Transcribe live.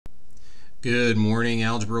Good morning,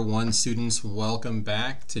 Algebra 1 students. Welcome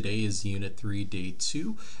back. Today is Unit 3, Day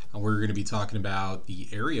 2. We're going to be talking about the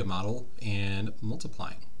area model and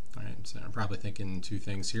multiplying. All right, so I'm probably thinking two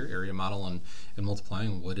things here, area model and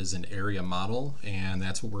multiplying. What is an area model? And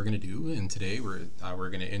that's what we're going to do. And today we're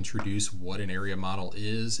going to introduce what an area model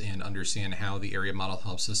is and understand how the area model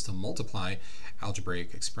helps us to multiply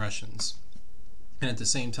algebraic expressions. And at the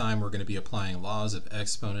same time, we're going to be applying laws of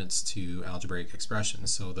exponents to algebraic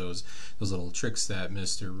expressions. So those little tricks that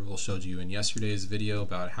Mr. Rule showed you in yesterday's video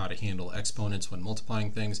about how to handle exponents when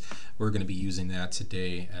multiplying things, we're going to be using that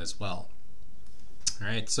today as well. All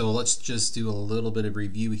right, so let's just do a little bit of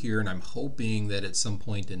review here, and I'm hoping that at some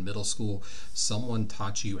point in middle school, someone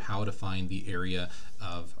taught you how to find the area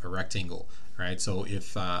of a rectangle. All right, so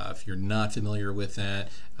if you're not familiar with that,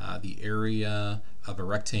 the area of a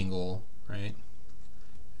rectangle, right?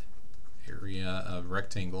 Area of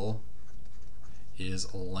rectangle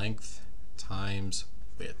is length times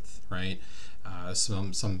width, right?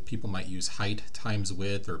 Some people might use height times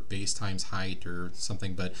width or base times height or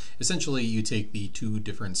something, but essentially you take the two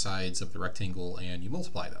different sides of the rectangle and you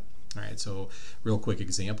multiply them. All right, so real quick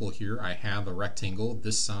example here, I have a rectangle.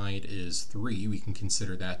 This side is 3, we can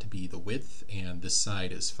consider that to be the width, and this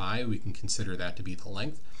side is 5, we can consider that to be the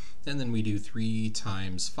length. And then we do 3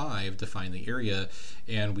 times 5 to find the area,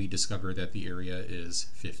 and we discover that the area is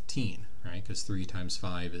 15, right? Because 3 times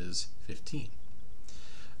 5 is 15.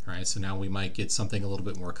 All right, so now we might get something a little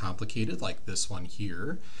bit more complicated like this one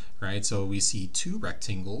here, right? So we see two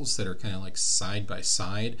rectangles that are kind of like side by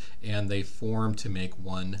side, and they form to make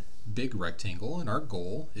one big rectangle, and our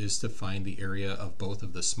goal is to find the area of both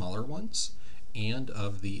of the smaller ones and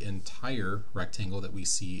of the entire rectangle that we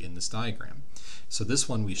see in this diagram. So this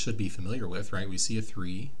one we should be familiar with, right? We see a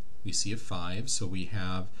 3, we see a 5, so we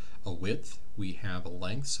have a width, we have a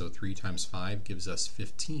length, so 3 times 5 gives us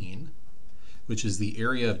 15, which is the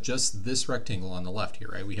area of just this rectangle on the left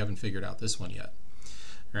here, right? We haven't figured out this one yet.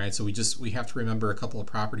 All right, so we have to remember a couple of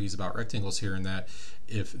properties about rectangles here, in that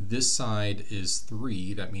if this side is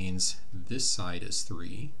 3, that means this side is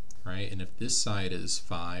 3, right? And if this side is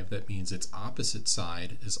 5, that means its opposite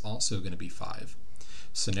side is also going to be 5.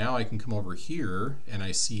 So now I can come over here and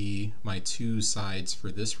I see my two sides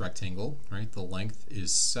for this rectangle, right? The length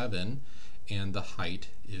is 7 and the height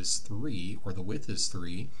is 3, or the width is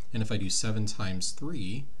 3. And if I do 7 times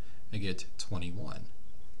 3, I get 21.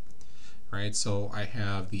 Right, so I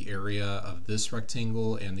have the area of this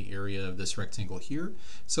rectangle and the area of this rectangle here.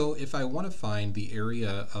 So if I want to find the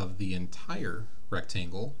area of the entire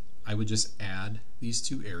rectangle, I would just add these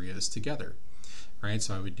two areas together. Right,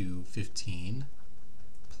 so I would do 15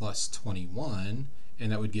 plus 21,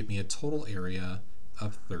 and that would give me a total area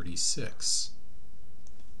of 36.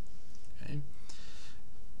 Okay,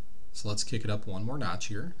 so let's kick it up one more notch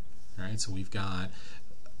here. All right, so we've got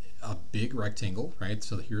a big rectangle, right?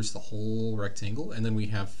 So here's the whole rectangle, and then we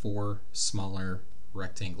have 4 smaller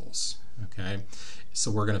rectangles. Okay, so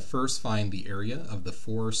we're going to first find the area of the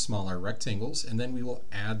 4 smaller rectangles, and then we will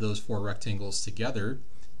add those 4 rectangles together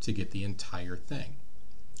to get the entire thing.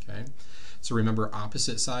 Okay, so remember,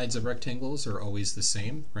 opposite sides of rectangles are always the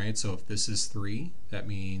same, right? So if this is 3, that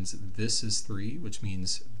means this is 3, which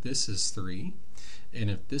means this is 3. And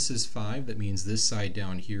if this is 5, that means this side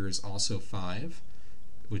down here is also 5,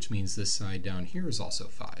 which means this side down here is also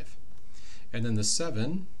 5. And then the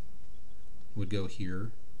 7 would go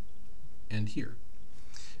here and here.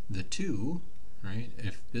 The 2, right,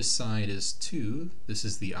 if this side is 2, this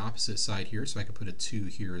is the opposite side here, so I could put a 2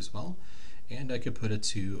 here as well, and I could put a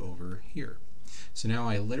 2 over here. So now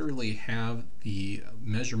I literally have the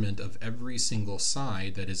measurement of every single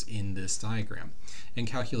side that is in this diagram. And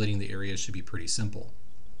calculating the area should be pretty simple.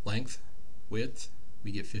 Length, width,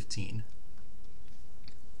 we get 15.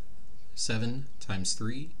 7 times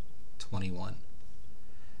 3, 21.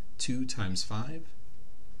 2 times 5,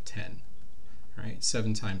 10. All right,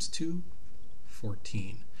 7 times 2,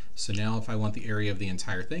 14. So now if I want the area of the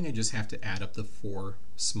entire thing, I just have to add up the 4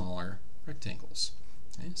 smaller rectangles.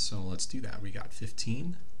 Okay, so let's do that. We got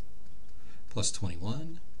 15 plus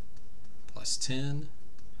 21 plus 10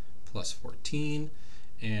 plus 14.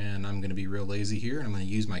 And I'm going to be real lazy here, and I'm going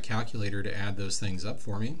to use my calculator to add those things up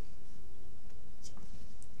for me.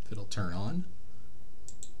 It'll turn on.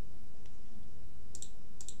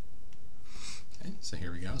 Okay, so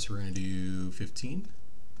here we go. So we're going to do 15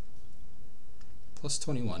 plus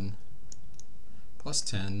 21 plus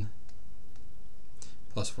 10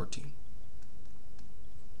 plus 14.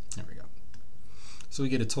 There we go. So we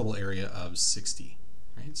get a total area of 60.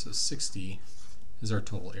 Right? So 60 is our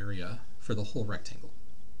total area for the whole rectangle.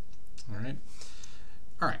 All right.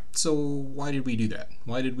 All right, so why did we do that?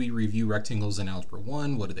 Why did we review rectangles in Algebra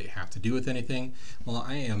 1? What do they have to do with anything? Well,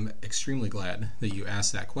 I am extremely glad that you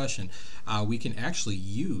asked that question. We can actually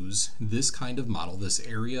use this kind of model, this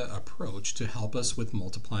area approach, to help us with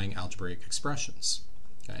multiplying algebraic expressions.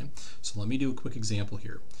 Okay, so let me do a quick example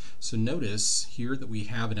here. So notice here that we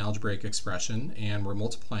have an algebraic expression and we're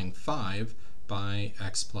multiplying 5 by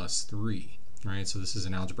x plus 3. Right, so this is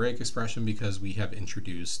an algebraic expression because we have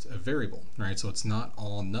introduced a variable, right? So it's not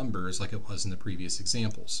all numbers like it was in the previous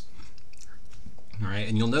examples. All right,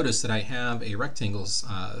 and you'll notice that I have a rectangle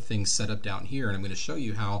thing set up down here, and I'm going to show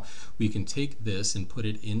you how we can take this and put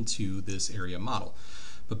it into this area model.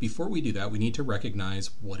 But before we do that, we need to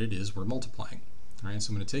recognize what it is we're multiplying. All right,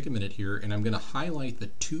 so I'm going to take a minute here, and I'm going to highlight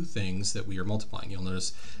the two things that we are multiplying. You'll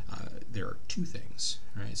notice there are two things.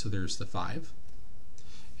 All right, so there's the 5.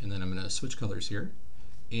 And then I'm going to switch colors here,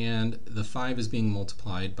 and the 5 is being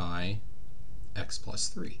multiplied by x plus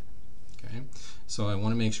 3. Okay, so I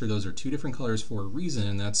want to make sure those are two different colors for a reason,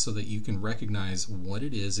 and that's so that you can recognize what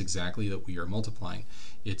it is exactly that we are multiplying.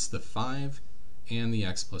 It's the 5 and the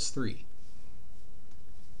x plus 3.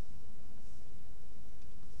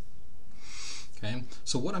 Okay,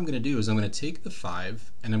 so what I'm going to do is I'm going to take the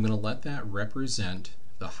 5 and I'm going to let that represent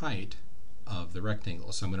the height of the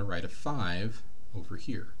rectangle. So I'm going to write a 5 over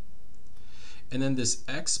here. And then this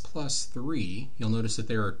x plus 3, you'll notice that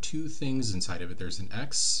there are two things inside of it. There's an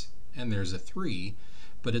x and there's a 3,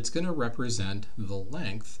 but it's going to represent the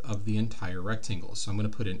length of the entire rectangle. So I'm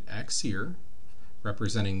going to put an x here,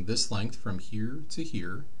 representing this length from here to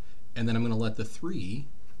here, and then I'm going to let the 3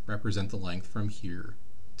 represent the length from here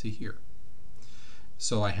to here.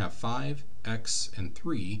 So I have 5, x, and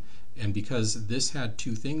 3, and because this had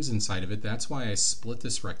two things inside of it, that's why I split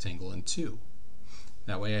this rectangle in two.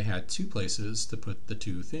 That way I had two places to put the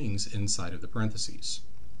two things inside of the parentheses.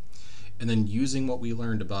 And then using what we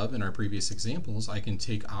learned above in our previous examples, I can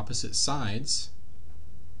take opposite sides,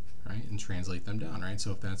 right, and translate them down, right? So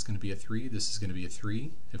if that's going to be a 3, this is going to be a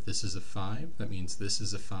 3. If this is a 5, that means this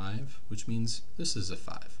is a 5, which means this is a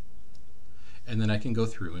 5. And then I can go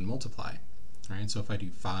through and multiply. Right, so if I do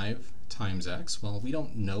 5 times x, well, we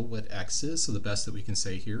don't know what x is, so the best that we can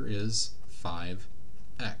say here is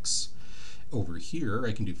 5x. Over here,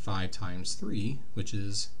 I can do 5 times 3, which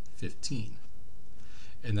is 15.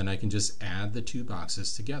 And then I can just add the two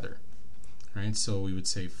boxes together. Right, so we would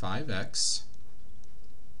say 5x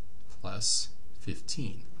plus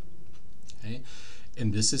 15. Okay?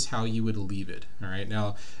 And this is how you would leave it. All right.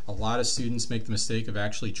 Now, a lot of students make the mistake of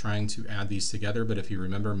actually trying to add these together, but if you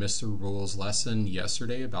remember Mr. Rule's lesson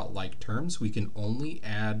yesterday about like terms, we can only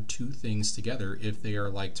add two things together if they are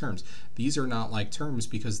like terms. These are not like terms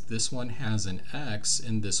because this one has an x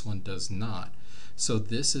and this one does not. So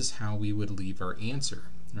this is how we would leave our answer.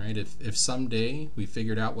 Right? If someday we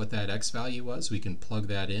figured out what that x value was, we can plug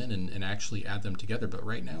that in and actually add them together. But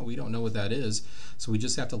right now we don't know what that is, so we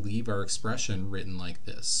just have to leave our expression written like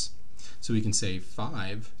this. So we can say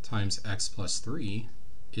 5 times x plus 3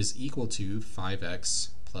 is equal to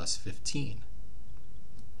 5x plus 15.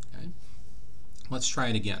 Okay? Let's try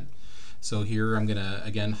it again. So here I'm going to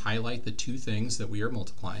again highlight the two things that we are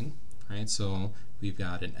multiplying. Right? So we've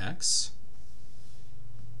got an x,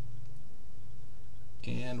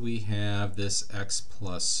 and we have this x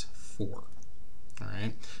plus 4. All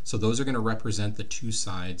right, so those are going to represent the two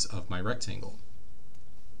sides of my rectangle.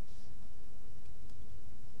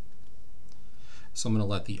 So I'm going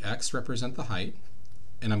to let the x represent the height,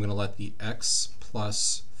 and I'm going to let the x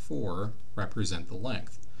plus 4 represent the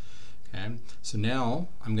length. Okay, so now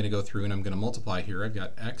I'm going to go through and I'm going to multiply here. I've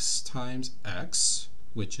got x times x,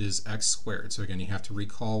 which is x squared. So again, you have to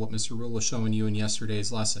recall what Mr. Rule was showing you in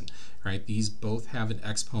yesterday's lesson. Right? These both have an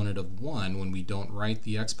exponent of 1. When we don't write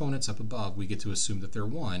the exponents up above, we get to assume that they're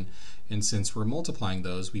 1. And since we're multiplying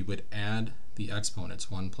those, we would add the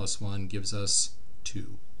exponents. 1 plus 1 gives us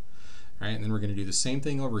 2. Right? And then we're going to do the same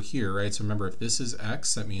thing over here. Right? So remember, if this is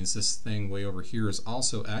x, that means this thing way over here is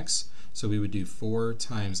also x. So we would do 4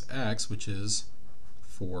 times x, which is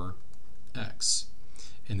 4x.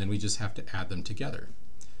 And then we just have to add them together.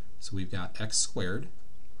 So we've got x squared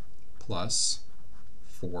plus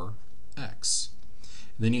 4x.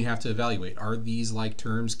 Then you have to evaluate, are these like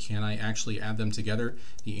terms? Can I actually add them together?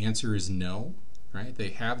 The answer is no. Right? They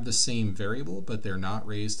have the same variable, but they're not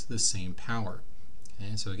raised to the same power.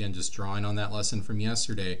 Okay? So again, just drawing on that lesson from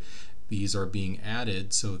yesterday, these are being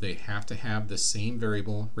added, so they have to have the same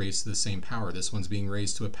variable raised to the same power. This one's being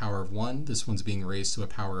raised to a power of 1, this one's being raised to a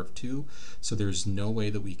power of 2, so there's no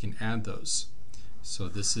way that we can add those. So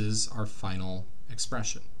this is our final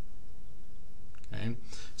expression. Okay?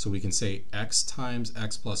 So we can say x times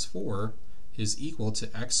x plus 4 is equal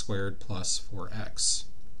to x squared plus 4x.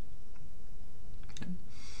 Okay.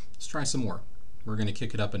 Let's try some more. We're going to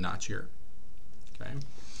kick it up a notch here. Okay.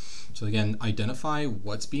 So again, identify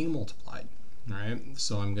what's being multiplied. All right.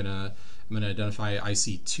 So I'm gonna identify. I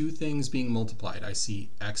see two things being multiplied. I see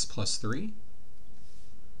x plus 3,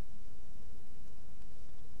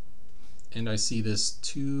 and I see this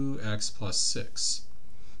 2x plus 6.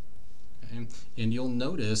 Okay. And you'll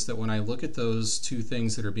notice that when I look at those two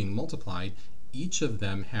things that are being multiplied, each of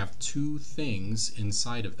them have two things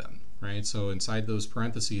inside of them. Right. So inside those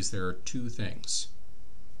parentheses, there are two things.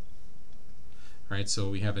 Right, so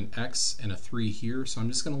we have an x and a 3 here, so I'm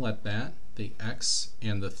just going to let the x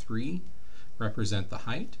and the 3 represent the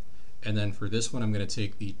height, and then for this one I'm going to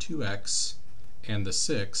take the 2x and the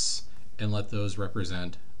 6 and let those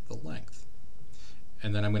represent the length.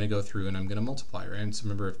 And then I'm going to go through and I'm going to multiply, right? And so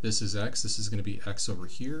remember, if this is x, this is going to be x over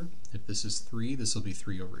here. If this is 3, this will be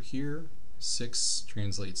 3 over here. 6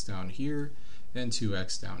 translates down here, and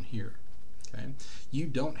 2x down here. Okay. You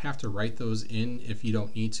don't have to write those in if you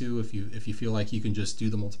don't need to. If you feel like you can just do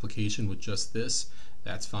the multiplication with just this,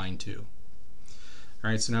 that's fine too. All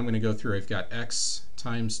right, so now I'm going to go through. I've got x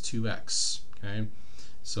times 2x. Okay,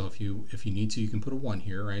 so if you need to, you can put a 1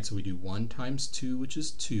 here, right? So we do 1 times 2, which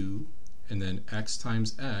is 2, and then x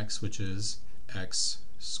times x, which is x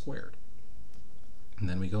squared. And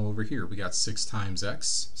then we go over here. We got 6 times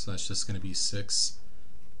x, so that's just going to be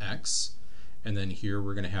 6x. And then here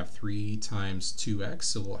we're going to have 3 times 2x,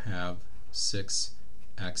 so we'll have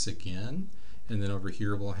 6x again. And then over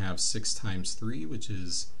here we'll have 6 times 3, which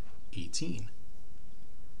is 18.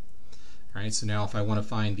 All right, so now if I want to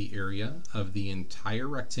find the area of the entire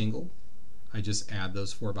rectangle, I just add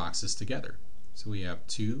those 4 boxes together. So we have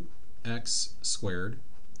 2x squared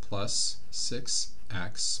plus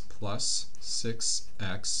 6x plus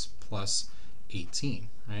 6x plus 18.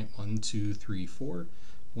 Right? 1, 2, 3, 4.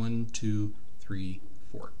 1, 2, 3,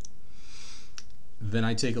 4. Then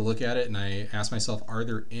I take a look at it and I ask myself, are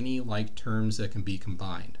there any like terms that can be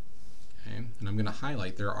combined? Okay. And I'm going to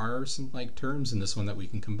highlight there are some like terms in this one that we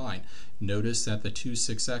can combine. Notice that the two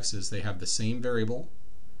 6x's, they have the same variable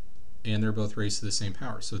and they're both raised to the same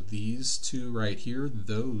power. So these two right here,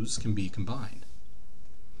 those can be combined.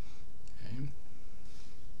 Okay.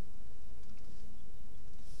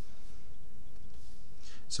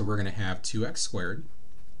 So we're going to have 2x squared.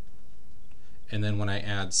 And then when I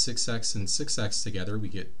add 6x and 6x together, we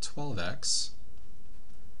get 12x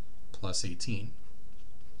plus 18.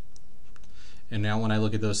 And now when I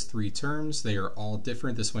look at those 3 terms, they are all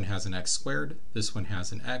different. This one has an x squared, this one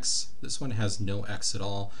has an x, this one has no x at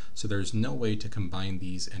all, so there's no way to combine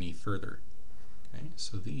these any further. Okay,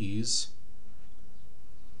 so these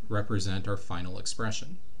represent our final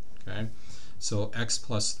expression. Okay, so x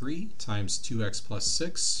plus 3 times 2x plus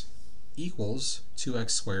 6 equals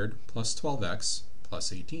 2x squared plus 12x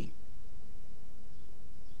plus 18.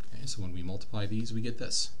 Okay, so when we multiply these, we get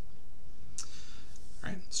this. All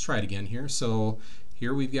right, let's try it again here. So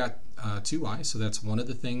here we've got 2y, so that's one of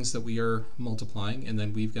the things that we are multiplying, and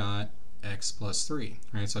then we've got x plus 3.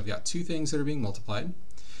 All right, so I've got 2 things that are being multiplied,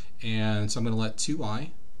 and so I'm going to let 2y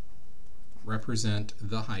represent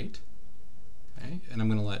the height, okay, and I'm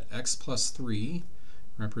going to let x plus 3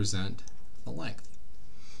 represent the length.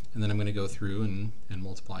 And then I'm going to go through and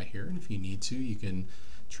multiply here, and if you need to, you can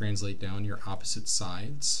translate down your opposite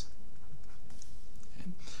sides. Okay.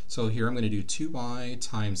 So here I'm going to do 2y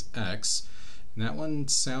times x, and that one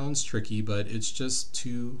sounds tricky, but it's just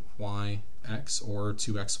 2yx or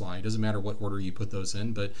 2xy. It doesn't matter what order you put those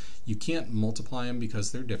in, but you can't multiply them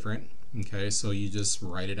because they're different. Okay, so you just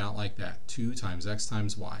write it out like that. 2 times x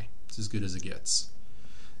times y. It's as good as it gets.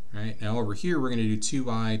 All right, now over here we're going to do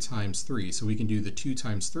 2y times 3. So we can do the 2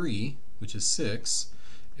 times 3, which is 6,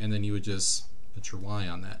 and then you would just put your y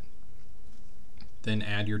on that. Then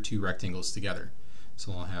add your 2 rectangles together.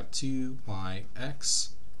 So I'll have 2yx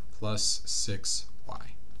plus 6y.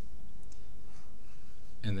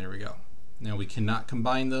 And there we go. Now we cannot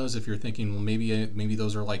combine those. If you're thinking, well, maybe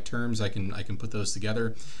those are like terms, I can put those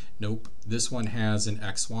together. Nope. This one has an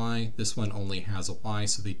xy. This one only has a y,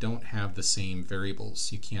 so they don't have the same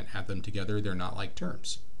variables. You can't add them together. They're not like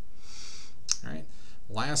terms. All right.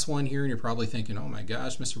 Last one here, and you're probably thinking, oh my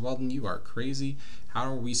gosh, Mr. Weldon, you are crazy.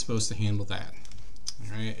 How are we supposed to handle that?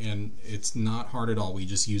 All right, and it's not hard at all. We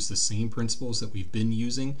just use the same principles that we've been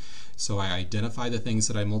using. So I identify the things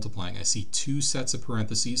that I'm multiplying. I see 2 sets of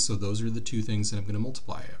parentheses, so those are the 2 things that I'm going to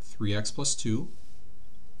multiply. I have 3x plus 2,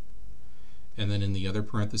 and then in the other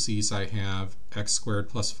parentheses I have x squared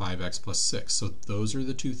plus 5x plus 6. So those are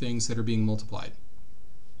the 2 things that are being multiplied.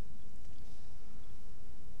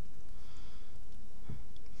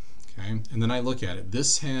 Okay, Okay, and then I look at it.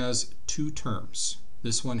 This has 2 terms.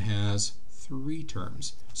 This one has 3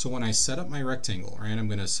 terms. So when I set up my rectangle, right, I'm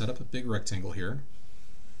going to set up a big rectangle here.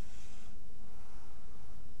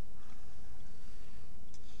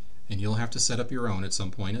 And you'll have to set up your own at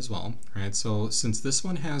some point as well. Right? So since this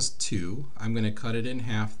one has 2, I'm going to cut it in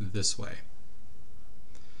half this way.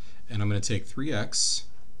 And I'm going to take 3x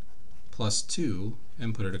plus 2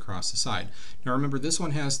 and put it across the side. Now remember, this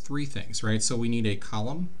one has 3 things, right? So we need a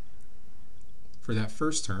column for that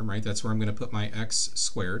first term, right? That's where I'm going to put my x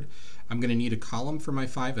squared. I'm going to need a column for my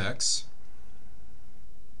 5x.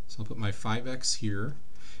 So I'll put my 5x here.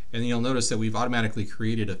 And you'll notice that we've automatically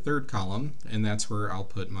created a third column, and that's where I'll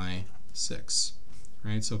put my 6.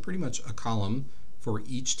 Right? So pretty much a column for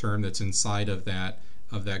each term that's inside of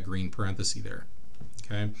that green parenthesis there.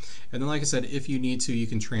 Okay? And then, like I said, if you need to, you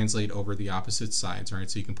can translate over the opposite sides. Right?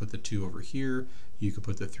 So you can put the 2 over here, you could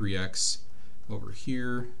put the 3x over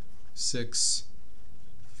here, 6,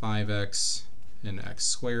 5x, and x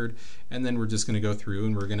squared. And then we're just going to go through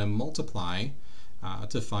and we're going to multiply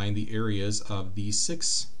to find the areas of the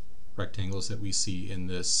 6 rectangles that we see in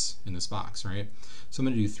this box, right? So I'm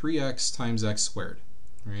going to do 3x times x squared,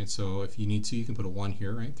 right? So if you need to, you can put a 1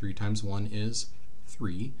 here, right? 3 times 1 is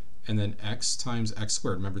 3, and then x times x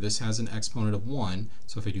squared. Remember, this has an exponent of 1,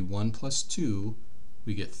 so if I do 1 plus 2,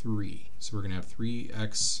 we get 3. So we're going to have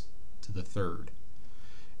 3x to the third.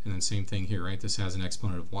 And then same thing here, right? This has an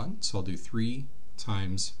exponent of 1, so I'll do 3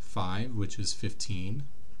 times 5, which is 15,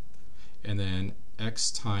 and then x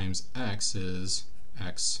times x is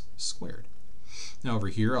x squared. Now over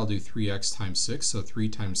here I'll do 3x times 6, so 3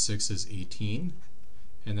 times 6 is 18,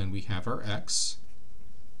 and then we have our x.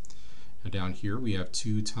 Now down here we have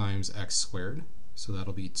 2 times x squared, so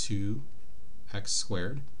that'll be 2x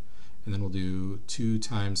squared, and then we'll do 2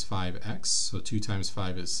 times 5x, so 2 times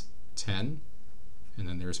 5 is 10, and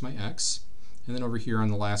then there's my x. And then over here on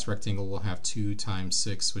the last rectangle we'll have 2 times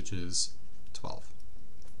 6, which is 12.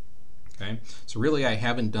 Okay, so really I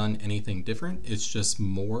haven't done anything different. It's just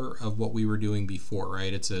more of what we were doing before,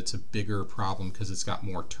 right? It's a bigger problem because it's got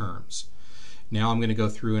more terms. Now I'm going to go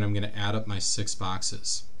through and I'm going to add up my 6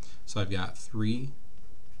 boxes. So I've got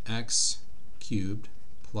 3x cubed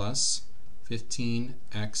plus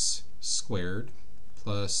 15x squared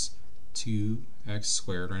plus 2x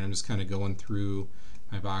squared, right? I'm just kind of going through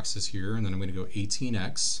my boxes here, and then I'm going to go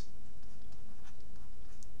 18x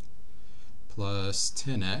plus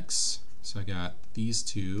 10x. So I got these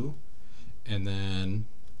 2, and then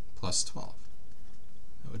plus 12.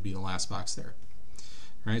 That would be the last box there.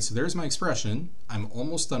 All right, so there's my expression. I'm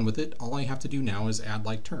almost done with it. All I have to do now is add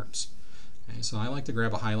like terms. Okay, so I like to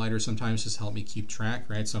grab a highlighter sometimes just to help me keep track,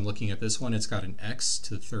 right? So I'm looking at this one. It's got an x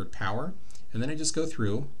to the third power, and then I just go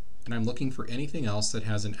through and I'm looking for anything else that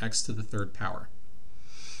has an x to the third power.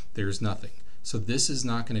 There's nothing. So this is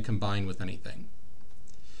not going to combine with anything.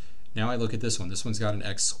 Now I look at this one. This one's got an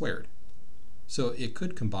x squared. So it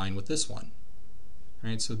could combine with this one.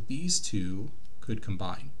 Right? So these 2 could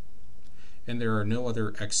combine. And there are no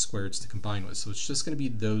other x squareds to combine with. So it's just going to be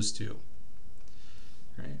those 2.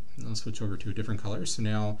 Right? And I'll switch over to a different color. So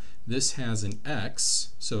now this has an x,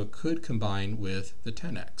 so it could combine with the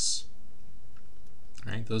 10x.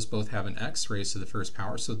 Right? Those both have an x raised to the first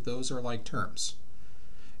power, so those are like terms.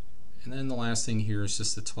 And then the last thing here is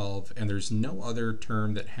just the 12, and there's no other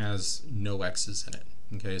term that has no x's in it.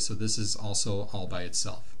 Okay, so this is also all by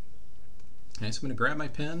itself. Okay, so I'm going to grab my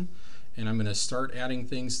pen and I'm going to start adding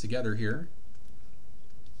things together here.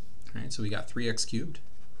 All right, so we got 3x cubed.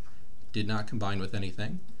 Did not combine with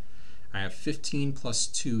anything. I have 15 plus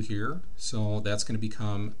 2 here, so that's going to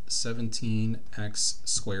become 17x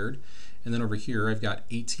squared. And then over here I've got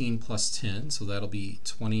 18 plus 10, so that'll be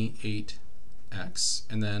 28x,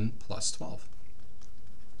 and then plus 12.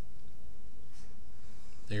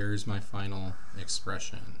 There's my final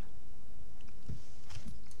expression.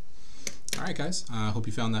 Alright guys, I hope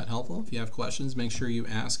you found that helpful. If you have questions, make sure you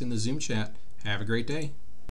ask in the Zoom chat. Have a great day.